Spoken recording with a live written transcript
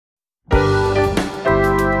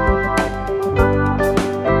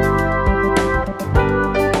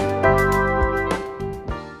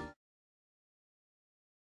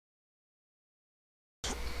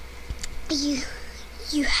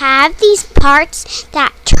have these parts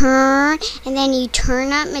that turn, and then you turn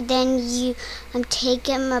them, and then you take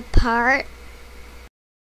them apart.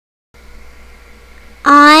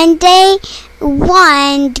 On day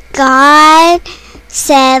 1, God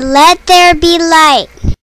said, "Let there be light."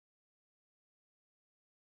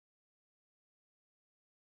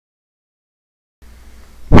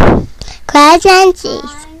 Class answers.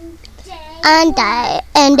 On day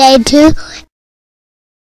 2.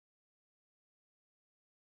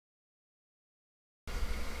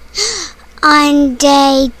 On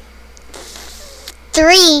day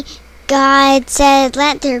 3, God said,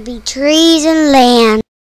 "Let there be trees and land."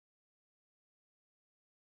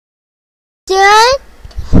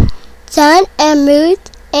 Sun and moon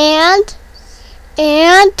and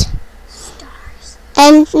Stars.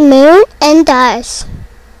 And moon and stars.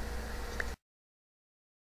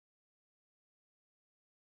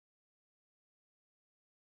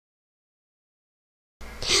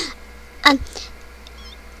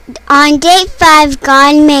 On day 5,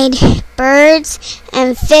 God made birds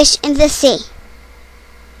and fish in the sea.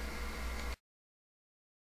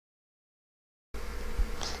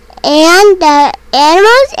 And the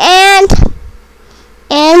animals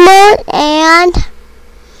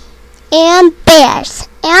and bears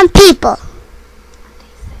and people.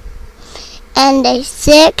 And day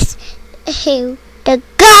 6, who the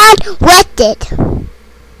God rested.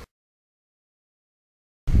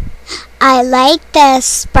 I like the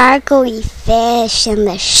sparkly fish and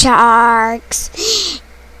the sharks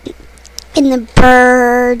and the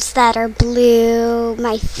birds that are blue.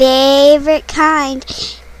 My favorite kind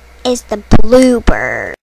is the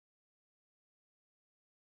bluebird.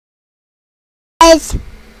 It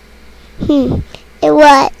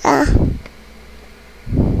was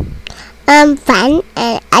fun,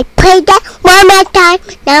 and I played that one more time.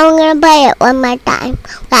 Now I'm gonna play it one more time.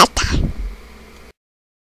 Last time.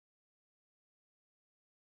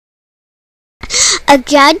 A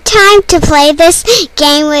good time to play this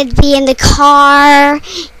game would be in the car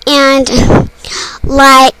and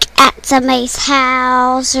like at somebody's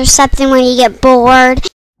house or something when you get bored.